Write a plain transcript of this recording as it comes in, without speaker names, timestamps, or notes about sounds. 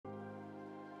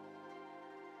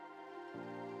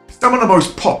Some of the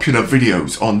most popular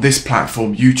videos on this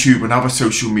platform, YouTube and other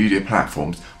social media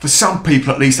platforms, for some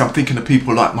people at least, I'm thinking of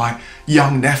people like my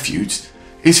young nephews,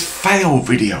 is fail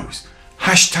videos.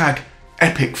 Hashtag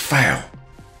epic fail.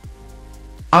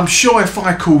 I'm sure if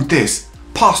I called this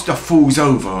Pastor Falls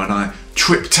Over and I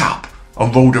tripped up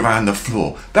and rolled around the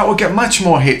floor, that would get much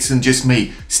more hits than just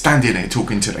me standing there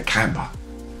talking to the camera.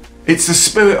 It's the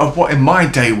spirit of what in my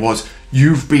day was,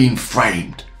 you've been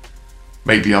framed.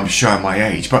 Maybe I'm showing my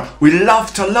age, but we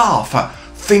love to laugh at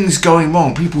things going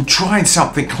wrong, people trying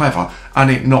something clever and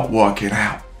it not working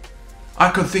out. I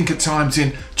can think at times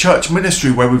in church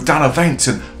ministry where we've done events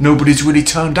and nobody's really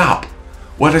turned up,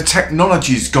 where the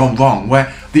technology's gone wrong,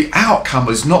 where the outcome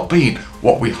has not been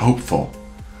what we hoped for.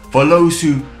 For those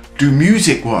who do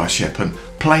music worship and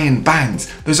play in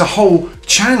bands, there's a whole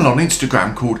channel on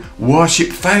Instagram called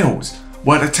Worship Fails,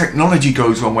 where the technology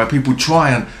goes wrong, where people try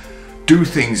and do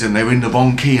things and they're in the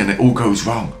wrong key and it all goes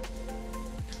wrong.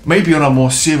 Maybe on a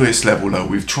more serious level though,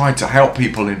 we've tried to help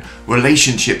people in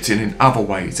relationships and in other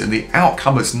ways, and the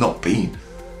outcome has not been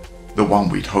the one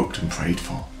we'd hoped and prayed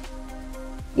for.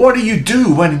 What do you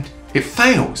do when it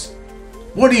fails?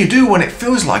 What do you do when it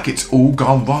feels like it's all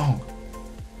gone wrong?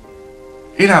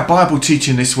 In our Bible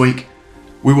teaching this week,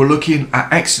 we were looking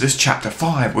at Exodus chapter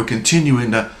 5. We're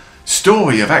continuing the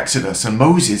story of Exodus, and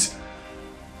Moses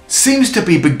seems to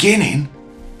be beginning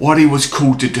what he was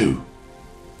called to do.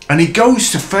 And he goes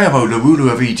to Pharaoh, the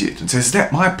ruler of Egypt, and says,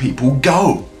 let my people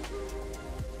go.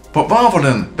 But rather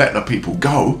than let the people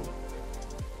go,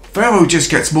 Pharaoh just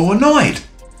gets more annoyed.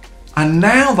 And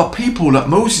now the people that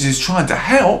Moses is trying to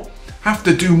help have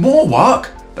to do more work.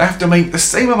 They have to make the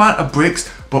same amount of bricks,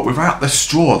 but without the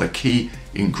straw, the key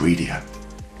ingredient.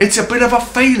 It's a bit of a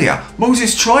failure.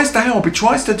 Moses tries to help, he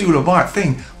tries to do the right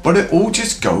thing, but it all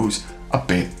just goes a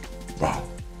bit wrong.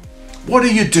 What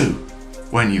do you do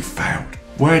when you've failed?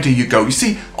 Where do you go? You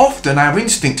see, often our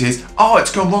instinct is, oh,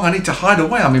 it's gone wrong, I need to hide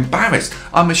away, I'm embarrassed,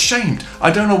 I'm ashamed, I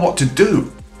don't know what to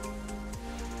do.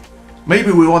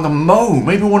 Maybe we want to moan,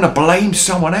 maybe we want to blame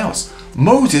someone else.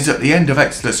 Moses at the end of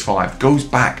Exodus 5 goes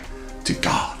back to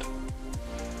God.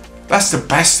 That's the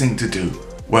best thing to do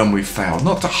when we fail,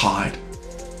 not to hide,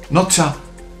 not to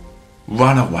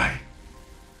run away.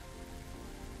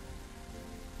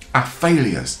 Our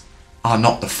failures are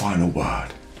not the final word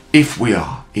if we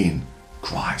are in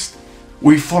Christ.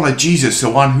 We follow Jesus, the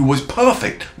one who was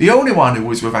perfect, the only one who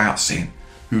was without sin,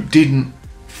 who didn't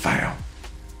fail.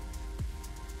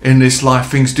 In this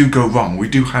life, things do go wrong. We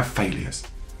do have failures.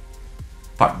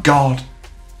 But God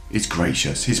is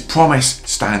gracious. His promise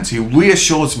stands. He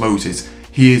reassures Moses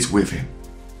he is with him.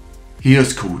 He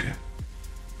has called him.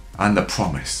 And the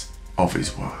promise of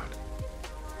his word.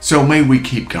 So may we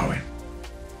keep going.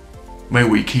 May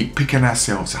we keep picking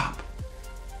ourselves up,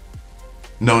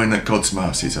 knowing that God's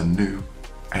mercies are new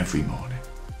every morning.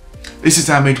 This is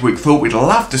our midweek thought. We'd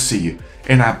love to see you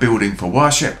in our building for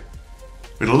worship.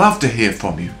 We'd love to hear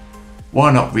from you.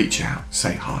 Why not reach out,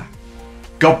 say hi.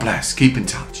 God bless, keep in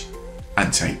touch,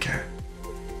 and take care.